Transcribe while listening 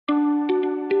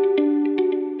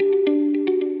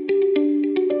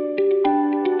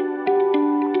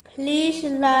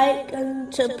like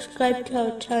and subscribe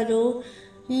to our channel.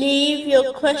 Leave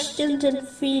your questions and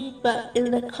feedback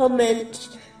in the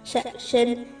comments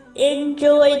section.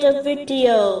 Enjoy the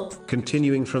video.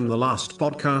 Continuing from the last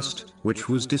podcast, which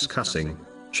was discussing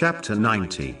chapter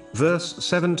 90, verse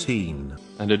 17.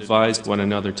 And advised one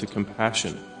another to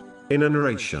compassion. In a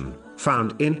narration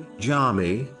found in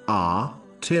Jami'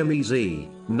 Tirmizi,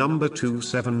 number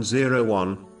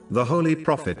 2701, the Holy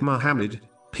Prophet Muhammad,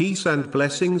 peace and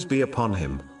blessings be upon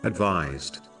him,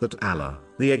 advised that Allah,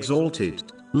 the Exalted,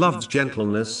 loves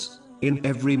gentleness in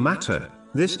every matter.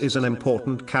 This is an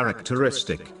important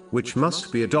characteristic which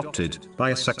must be adopted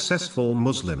by a successful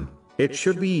Muslim. It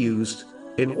should be used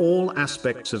in all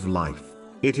aspects of life.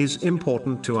 It is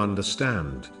important to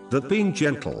understand that being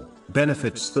gentle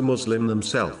benefits the Muslim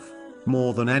themselves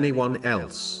more than anyone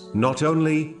else. Not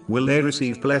only will they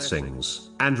receive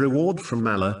blessings and reward from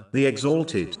Allah, the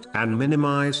Exalted, and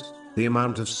minimize the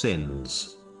amount of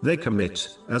sins they commit,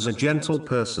 as a gentle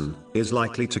person is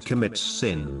likely to commit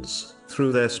sins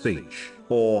through their speech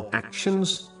or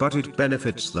actions, but it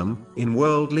benefits them in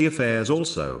worldly affairs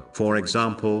also. For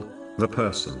example, the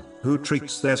person who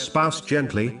treats their spouse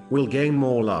gently will gain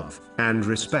more love and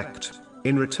respect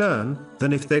in return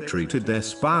than if they treated their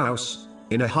spouse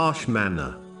in a harsh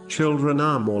manner. Children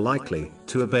are more likely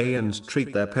to obey and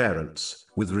treat their parents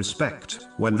with respect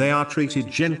when they are treated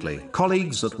gently.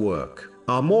 Colleagues at work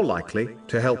are more likely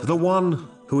to help the one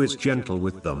who is gentle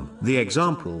with them. The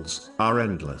examples are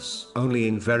endless. Only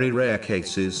in very rare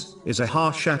cases is a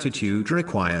harsh attitude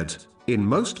required. In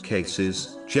most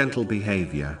cases, gentle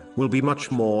behavior will be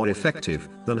much more effective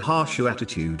than harsh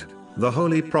attitude. The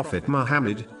Holy Prophet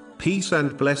Muhammad, peace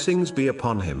and blessings be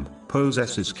upon him,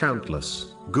 possesses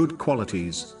countless good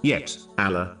qualities, yet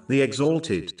Allah, the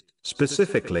Exalted,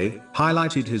 specifically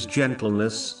highlighted his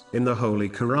gentleness in the Holy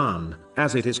Quran,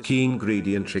 as it is key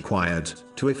ingredient required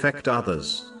to affect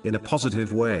others in a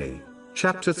positive way.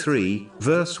 Chapter 3,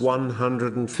 verse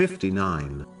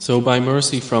 159. So by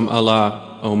mercy from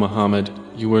Allah, O Muhammad,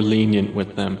 you were lenient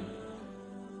with them.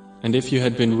 And if you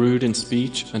had been rude in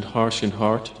speech and harsh in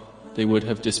heart, they would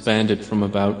have disbanded from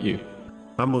about you.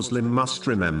 A Muslim must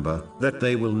remember that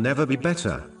they will never be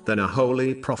better than a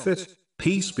holy prophet,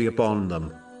 peace be upon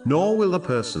them, nor will the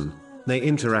person they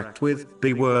interact with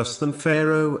be worse than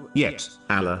Pharaoh. Yet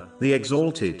Allah, the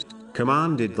Exalted,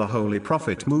 commanded the Holy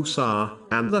Prophet Musa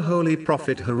and the Holy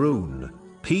Prophet Harun,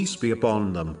 peace be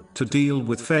upon them, to deal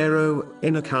with Pharaoh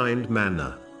in a kind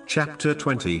manner. Chapter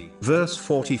 20, verse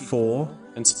 44.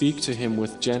 And speak to him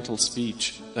with gentle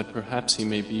speech, that perhaps he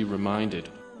may be reminded.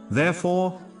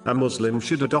 Therefore, a Muslim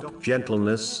should adopt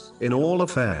gentleness in all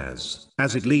affairs,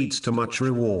 as it leads to much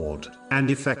reward and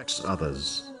affects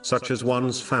others, such as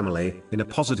one's family, in a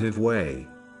positive way.